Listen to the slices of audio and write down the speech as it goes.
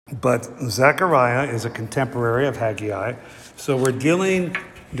But Zechariah is a contemporary of Haggai. So we're dealing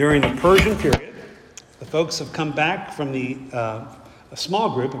during the Persian period. The folks have come back from a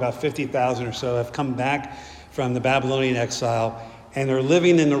small group, about 50,000 or so, have come back from the Babylonian exile, and they're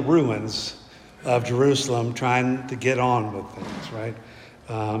living in the ruins of Jerusalem, trying to get on with things, right?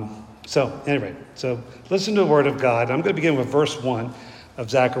 So listen to the word of God. I'm going to begin with verse 1 of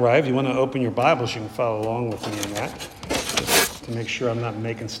Zechariah. If you want to open your Bibles, you can follow along with me in that, just to make sure I'm not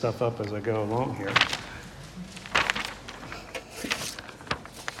making stuff up as I go along here.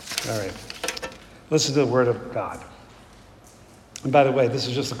 All right. Listen to the word of God. And by the way, this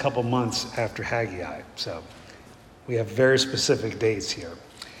is just a couple months after Haggai, so we have very specific dates here.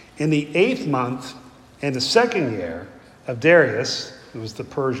 In the 8th month, in the 2nd year of Darius, who was the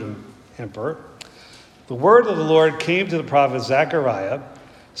Persian emperor, the word of the Lord came to the prophet Zechariah,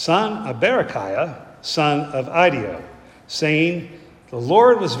 son of Berechiah, son of Iddo, saying, "The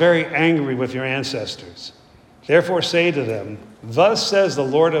Lord was very angry with your ancestors. Therefore say to them, thus says the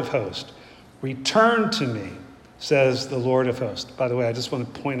Lord of hosts, return to me, says the Lord of hosts." By the way, I just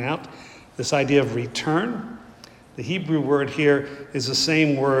want to point out this idea of return. The Hebrew word here is the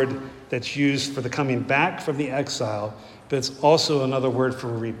same word that's used for the coming back from the exile, but it's also another word for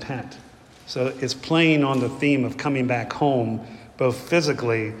repent. So it's playing on the theme of coming back home, both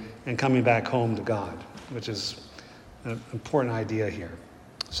physically and coming back home to God, which is an important idea here.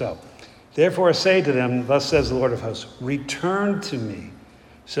 So, therefore I say to them, thus says the Lord of hosts, return to me,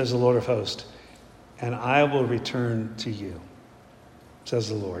 says the Lord of hosts, and I will return to you, says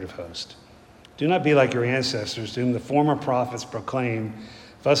the Lord of hosts. Do not be like your ancestors, to whom the former prophets proclaimed,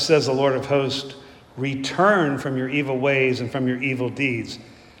 thus says the Lord of hosts, return from your evil ways and from your evil deeds.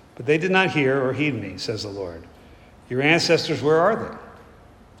 But they did not hear or heed me, says the Lord. Your ancestors, where are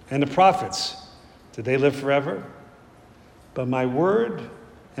they? And the prophets, did they live forever? But my word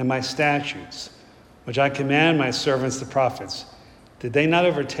and my statutes, which I command my servants the prophets, did they not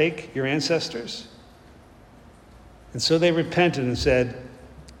overtake your ancestors? And so they repented and said,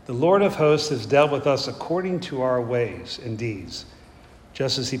 the Lord of hosts has dealt with us according to our ways and deeds,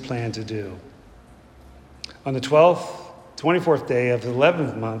 just as he planned to do. On the 24th day of the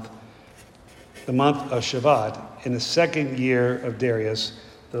 11th month, the month of Shevat, in the 2nd year of Darius,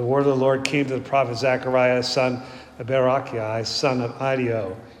 the word of the Lord came to the prophet Zechariah, son of Berechiah, son of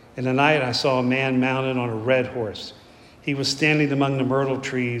Iddo. In the night I saw a man mounted on a red horse. He was standing among the myrtle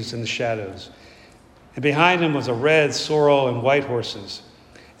trees in the shadows. And behind him was a red, sorrel, and white horses.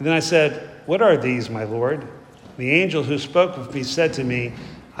 And then I said, what are these, my Lord? The angel who spoke with me said to me,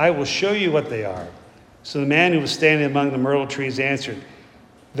 I will show you what they are. So the man who was standing among the myrtle trees answered,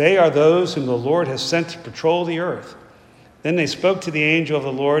 they are those whom the Lord has sent to patrol the earth. Then they spoke to the angel of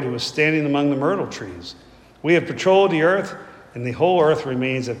the Lord who was standing among the myrtle trees. We have patrolled the earth, and the whole earth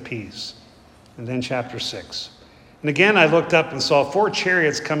remains at peace. And then chapter 6. And again I looked up and saw 4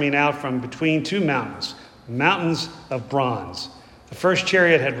 chariots coming out from between 2 mountains, mountains of bronze. The first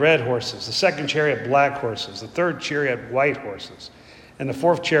chariot had red horses, the second chariot black horses, the third chariot white horses, and the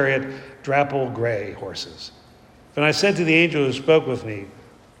fourth chariot dapple gray horses. Then I said to the angel who spoke with me,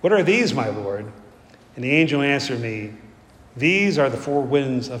 what are these, my Lord? And the angel answered me, these are the 4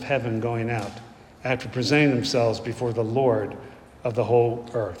 winds of heaven going out, after presenting themselves before the Lord of the whole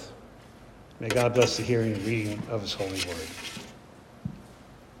earth. May God bless the hearing and reading of his holy word.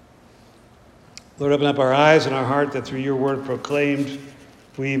 Lord, open up our eyes and our heart that through your word proclaimed,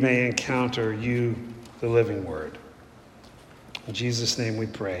 we may encounter you, the living word. In Jesus' name we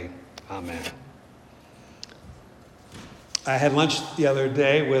pray. Amen. I had lunch the other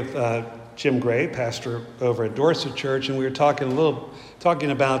day with Jim Gray, pastor over at Dorset Church, and we were talking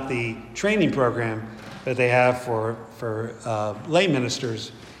about the training program that they have for lay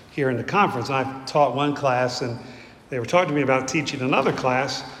ministers here in the conference. And I taught one class, and they were talking to me about teaching another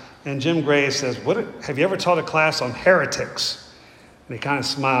class. And Jim Gray says, have you ever taught a class on heretics? And he kind of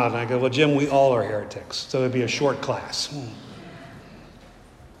smiled, and I go, well, Jim, we all are heretics, so it'd be a short class.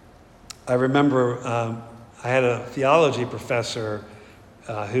 I remember I had a theology professor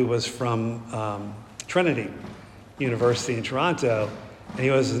who was from Trinity University in Toronto, and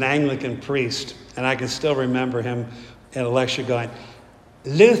he was an Anglican priest, and I can still remember him in a lecture going,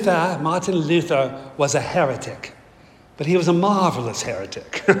 Martin Luther was a heretic, but he was a marvelous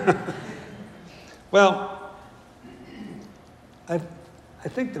heretic. Well, I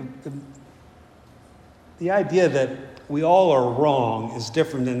think the idea that we all are wrong is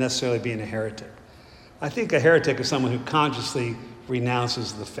different than necessarily being a heretic. I think a heretic is someone who consciously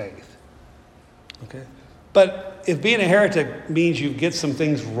renounces the faith. Okay? But if being a heretic means you get some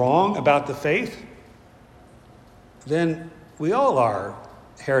things wrong about the faith, then we all are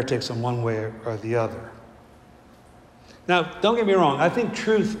heretics in one way or the other. Now, don't get me wrong, I think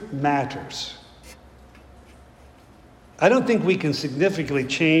truth matters. I don't think we can significantly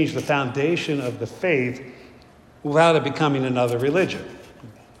change the foundation of the faith without it becoming another religion.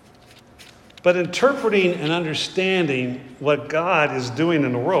 But interpreting and understanding what God is doing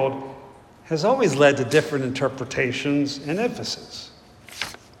in the world has always led to different interpretations and emphasis.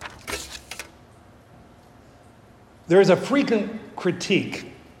 There is a frequent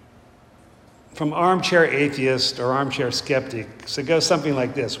critique from armchair atheists or armchair skeptics that goes something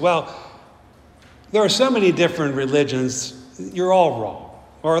like this: well, there are so many different religions, you're all wrong.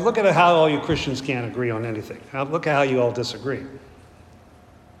 Or look at how all you Christians can't agree on anything. Look at how you all disagree.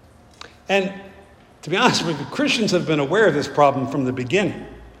 And to be honest with you, Christians have been aware of this problem from the beginning.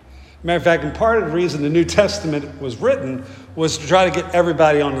 Matter of fact, and part of the reason the New Testament was written was to try to get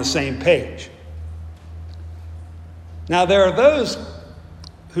everybody on the same page. Now, there are those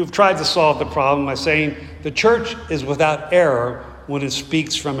who've tried to solve the problem by saying the church is without error when it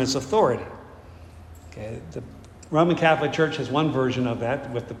speaks from its authority. Okay, the Roman Catholic Church has one version of that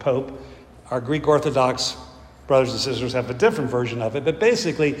with the Pope. Our Greek Orthodox brothers and sisters have a different version of it, but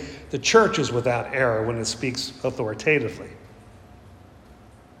basically the church is without error when it speaks authoritatively.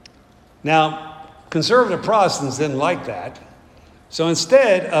 Now, conservative Protestants didn't like that, so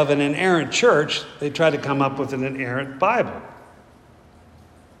instead of an inerrant church, they tried to come up with an inerrant Bible.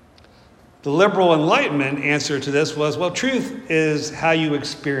 The liberal Enlightenment answer to this was, well, truth is how you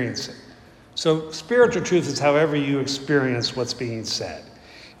experience it. So spiritual truth is however you experience what's being said,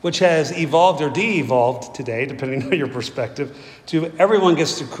 which has evolved or de-evolved today, depending on your perspective, to everyone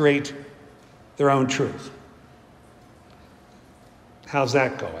gets to create their own truth. How's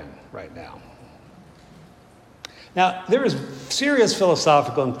that going right now? Now, there is serious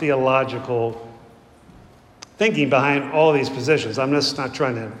philosophical and theological thinking behind all these positions. I'm just not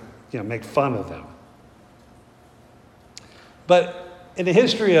trying to make fun of them. But in the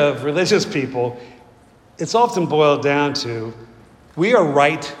history of religious people, it's often boiled down to, we are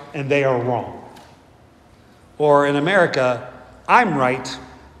right and they are wrong. Or in America, I'm right,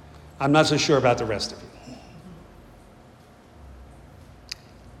 I'm not so sure about the rest of you.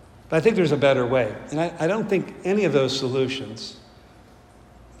 But I think there's a better way. And I don't think any of those solutions,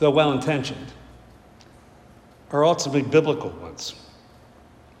 though well-intentioned, are ultimately biblical ones.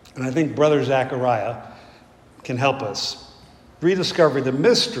 And I think Brother Zechariah can help us rediscover the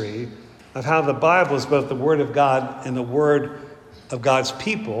mystery of how the Bible is both the Word of God and the Word of God's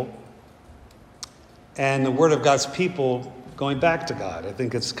people, and the Word of God's people going back to God. I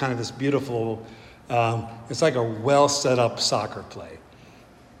think it's kind of this beautiful, it's like a well set up soccer play.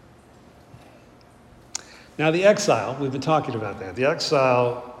 Now the exile, we've been talking about that. The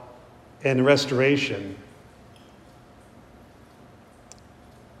exile and the restoration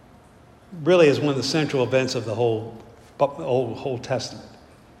really is one of the central events of the whole Old Testament.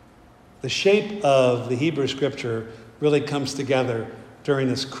 The shape of the Hebrew scripture really comes together during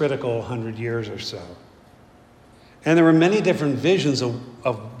this critical 100 years or so. And there were many different visions of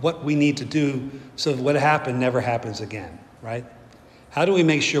what we need to do so that what happened never happens again, right? How do we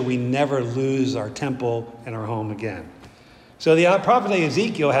make sure we never lose our temple and our home again? So the prophet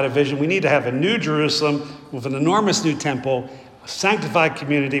Ezekiel had a vision. We need to have a new Jerusalem with an enormous new temple, a sanctified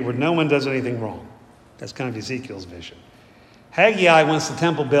community where no one does anything wrong. That's kind of Ezekiel's vision. Haggai wants the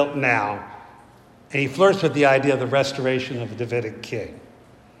temple built now, and he flirts with the idea of the restoration of the Davidic king.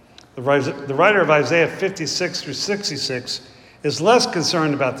 The writer of Isaiah 56 through 66 is less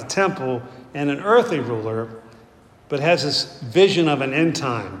concerned about the temple and an earthly ruler, but has this vision of an end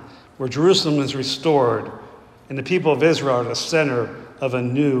time where Jerusalem is restored and the people of Israel are the center of a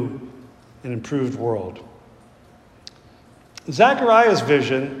new and improved world. Zechariah's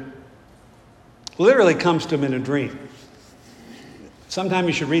vision literally comes to him in a dream. Sometime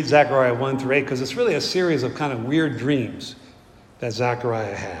you should read Zechariah 1 through 8 because it's really a series of kind of weird dreams that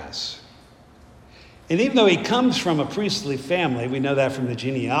Zechariah has. And even though he comes from a priestly family, we know that from the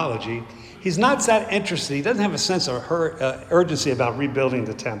genealogy, he's not that interested. He doesn't have a sense of urgency about rebuilding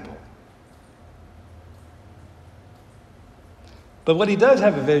the temple. But what he does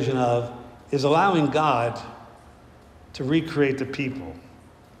have a vision of is allowing God to recreate the people,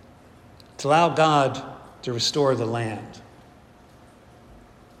 to allow God to restore the land,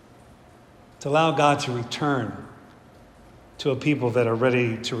 to allow God to return to a people that are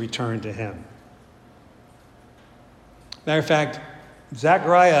ready to return to him. Matter of fact,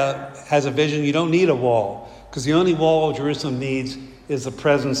 Zechariah has a vision. You don't need a wall, because the only wall Jerusalem needs is the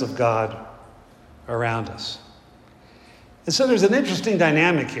presence of God around us. And so there's an interesting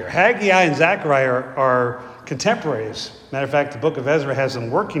dynamic here. Haggai and Zechariah are contemporaries. Matter of fact, the book of Ezra has them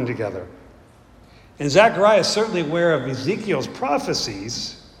working together. And Zechariah is certainly aware of Ezekiel's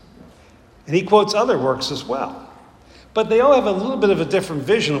prophecies, and he quotes other works as well. But they all have a little bit of a different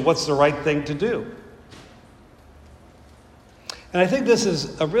vision of what's the right thing to do. And I think this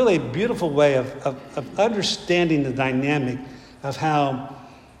is a really beautiful way of understanding the dynamic of how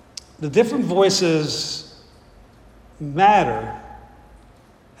the different voices matter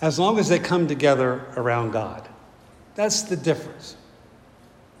as long as they come together around God. That's the difference.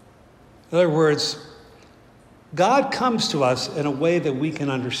 In other words, God comes to us in a way that we can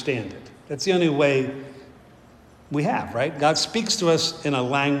understand it. That's the only way we have, right? God speaks to us in a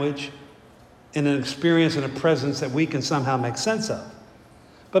language, in an experience, in a presence that we can somehow make sense of.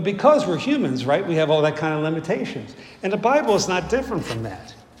 But because we're humans, right, we have all that kind of limitations. And the Bible is not different from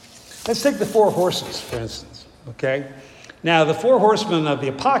that. Let's take the four horses, for instance, okay? Now, the four horsemen of the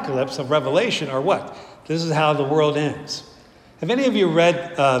apocalypse of Revelation are what? This is how the world ends. Have any of you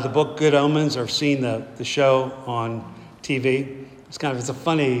read the book Good Omens or seen the show on TV? It's a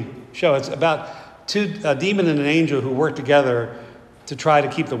funny show. It's about a demon and an angel who work together to try to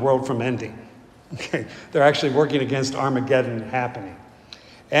keep the world from ending. Okay, they're actually working against Armageddon happening.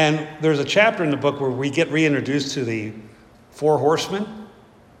 And there's a chapter in the book where we get reintroduced to the four horsemen.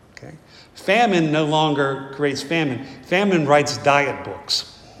 Okay, famine no longer creates famine. Famine writes diet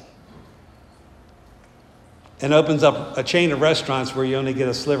books and opens up a chain of restaurants where you only get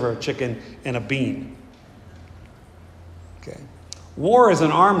a sliver of chicken and a bean. Okay, war is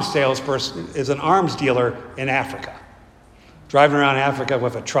an arms salesperson, is an arms dealer in Africa, driving around Africa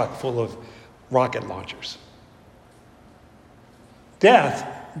with a truck full of rocket launchers. Death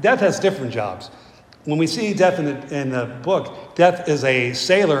has different jobs. When we see death in the book, death is a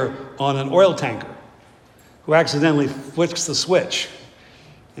sailor on an oil tanker who accidentally flicks the switch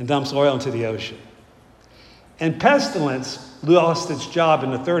and dumps oil into the ocean. And pestilence lost its job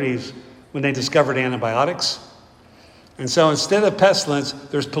in the 30s when they discovered antibiotics. And so instead of pestilence,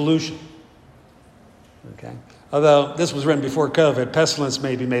 there's pollution. Okay? Although this was written before COVID, pestilence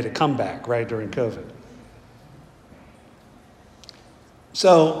maybe made a comeback, right, during COVID.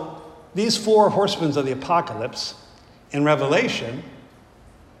 So these four horsemen of the apocalypse in Revelation,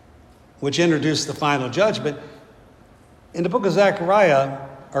 which introduce the final judgment, in the book of Zechariah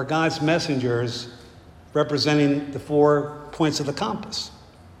are God's messengers representing the 4 points of the compass.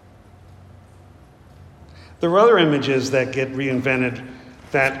 There are other images that get reinvented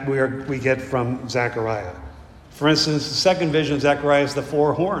that we get from Zechariah. For instance, the second vision of Zechariah is the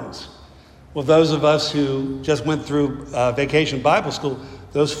 4 horns. Well, those of us who just went through vacation Bible school,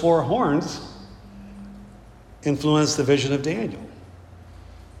 those 4 horns influenced the vision of Daniel.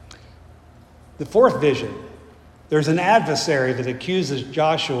 The fourth vision, there's an adversary that accuses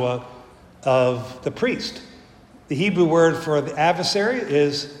Joshua of the priest. The Hebrew word for the adversary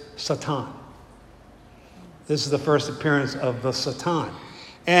is Satan. This is the first appearance of the Satan.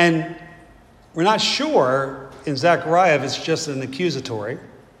 And we're not sure in Zechariah if it's just an accusatory,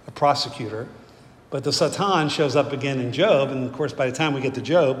 a prosecutor, but the Satan shows up again in Job, and of course by the time we get to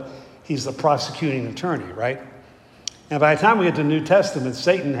Job, he's the prosecuting attorney, right? And by the time we get to the New Testament,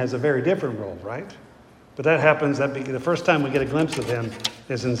 Satan has a very different role, right? But that happens, the first time we get a glimpse of him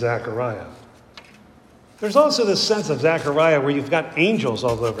is in Zechariah. There's also this sense of Zechariah where you've got angels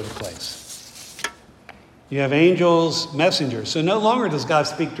all over the place. You have angels, messengers. So no longer does God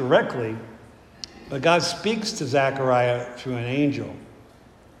speak directly, but God speaks to Zechariah through an angel,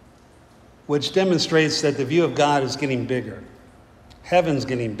 which demonstrates that the view of God is getting bigger. Heaven's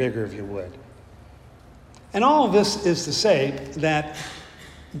getting bigger, if you would. And all of this is to say that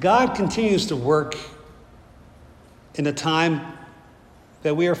God continues to work in the time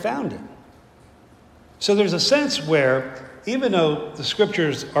that we are found in. So there's a sense where, even though the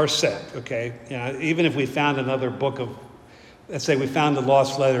scriptures are set, okay, even if we found another book of, let's say we found the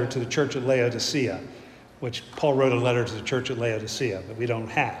lost letter to the church at Laodicea, which Paul wrote a letter to the church at Laodicea that we don't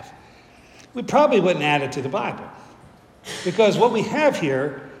have, we probably wouldn't add it to the Bible. Because what we have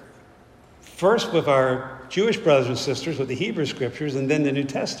here, first with our Jewish brothers and sisters, with the Hebrew scriptures, and then the New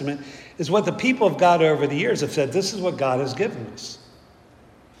Testament, is what the people of God over the years have said, this is what God has given us.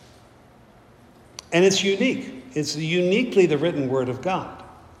 And it's unique. It's uniquely the written word of God.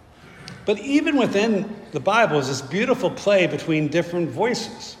 But even within the Bible is this beautiful play between different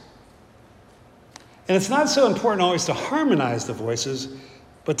voices. And it's not so important always to harmonize the voices,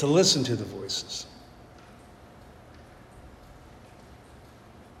 but to listen to the voices.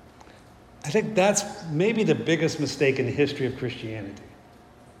 I think that's maybe the biggest mistake in the history of Christianity.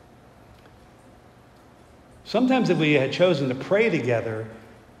 Sometimes if we had chosen to pray together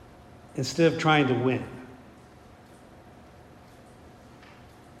instead of trying to win,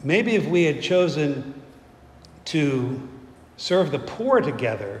 Maybe if we had chosen to serve the poor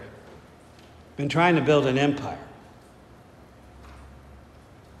together, been trying to build an empire.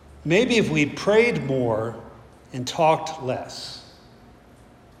 Maybe if we prayed more and talked less,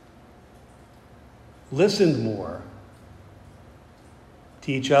 listened more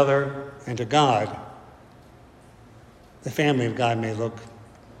to each other and to God, the family of God may look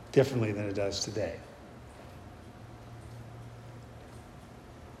differently than it does today.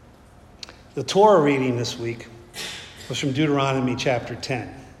 The Torah reading this week was from Deuteronomy chapter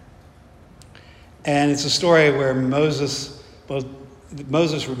 10. And it's a story where Moses,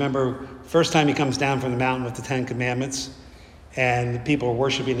 remember, first time he comes down from the mountain with the 10 Commandments, and the people are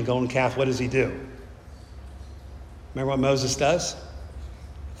worshiping the golden calf. What does he do? Remember what Moses does?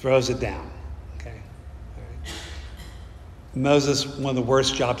 Throws it down. Okay. All right. Moses, one of the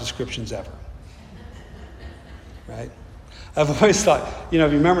worst job descriptions ever. Right? I've always thought, if you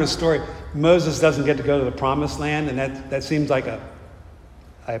remember the story, Moses doesn't get to go to the promised land, and that seems like a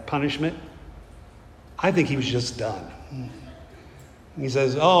punishment. I think he was just done. He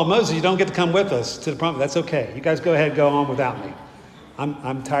says, "Oh, Moses, you don't get to come with us to the promise. That's okay. You guys go ahead, go on without me.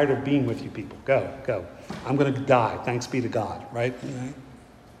 I'm tired of being with you people. Go. I'm going to die. Thanks be to God." Right?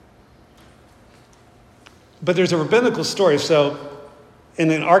 But there's a rabbinical story. So in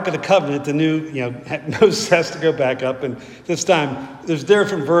the Ark of the Covenant, Moses has to go back up. And this time, there's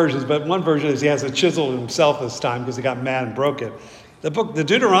different versions. But one version is he has to chisel himself this time because he got mad and broke it. The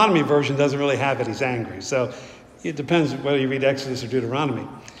Deuteronomy version doesn't really have it. He's angry. So it depends whether you read Exodus or Deuteronomy.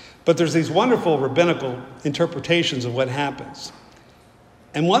 But there's these wonderful rabbinical interpretations of what happens.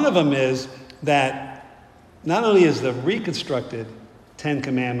 And one of them is that not only is the reconstructed 10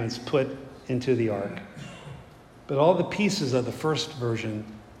 Commandments put into the Ark, but all the pieces of the first version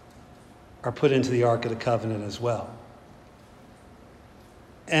are put into the Ark of the Covenant as well.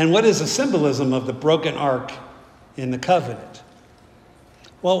 And what is the symbolism of the broken Ark in the Covenant?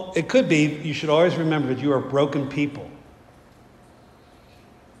 Well, it could be, you should always remember that you are broken people.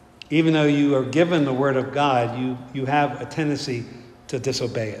 Even though you are given the Word of God, you have a tendency to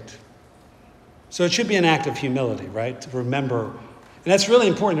disobey it. So it should be an act of humility, right? To remember. And that's really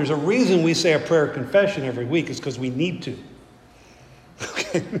important. There's a reason we say a prayer of confession every week. It's because we need to.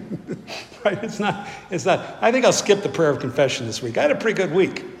 Okay? Right? It's not. I think I'll skip the prayer of confession this week. I had a pretty good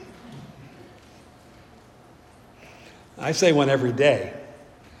week. I say one every day.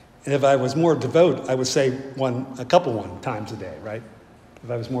 And if I was more devout, I would say a couple times a day, right? If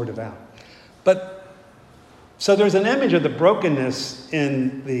I was more devout. But so there's an image of the brokenness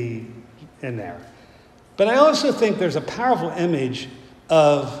in there. But I also think there's a powerful image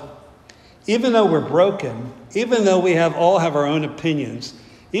of, even though we're broken, even though we all have our own opinions,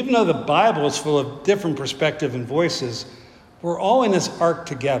 even though the Bible is full of different perspectives and voices, we're all in this ark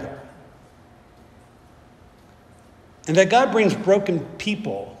together. And that God brings broken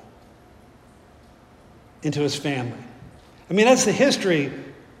people into his family. I mean, that's the history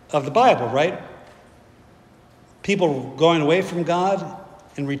of the Bible, right? People going away from God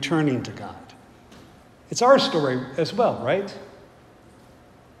and returning to God. It's our story as well, right?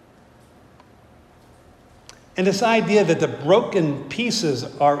 And this idea that the broken pieces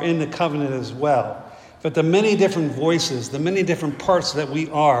are in the covenant as well, but the many different voices, the many different parts that we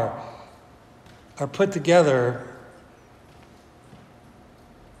are put together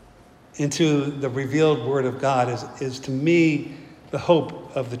into the revealed Word of God is to me the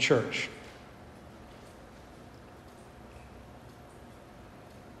hope of the church.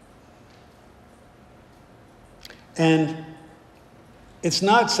 And it's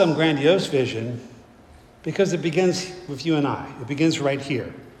not some grandiose vision because it begins with you and I. It begins right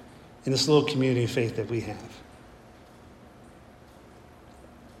here in this little community of faith that we have.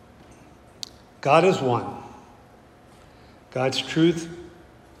 God is one. God's truth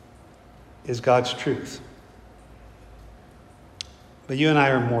is God's truth. But you and I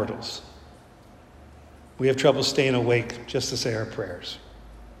are mortals. We have trouble staying awake just to say our prayers.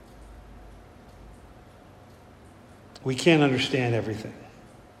 We can't understand everything.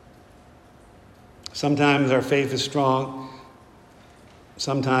 Sometimes our faith is strong.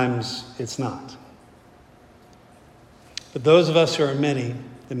 Sometimes it's not. But those of us who are many,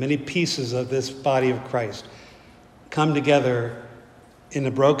 the many pieces of this body of Christ, come together in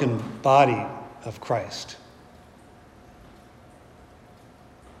the broken body of Christ.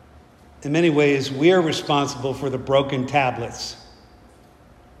 In many ways, we are responsible for the broken tablets.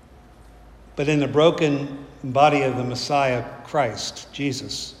 But in the broken body of the Messiah, Christ,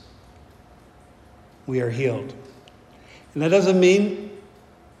 Jesus, we are healed. And that doesn't mean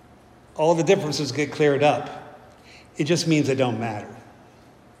all the differences get cleared up. It just means they don't matter.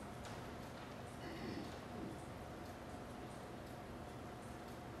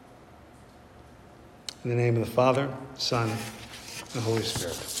 In the name of the Father, Son, and Holy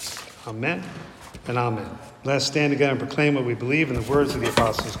Spirit. Amen and amen. Let us stand together and proclaim what we believe in the words of the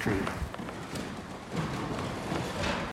Apostles' Creed.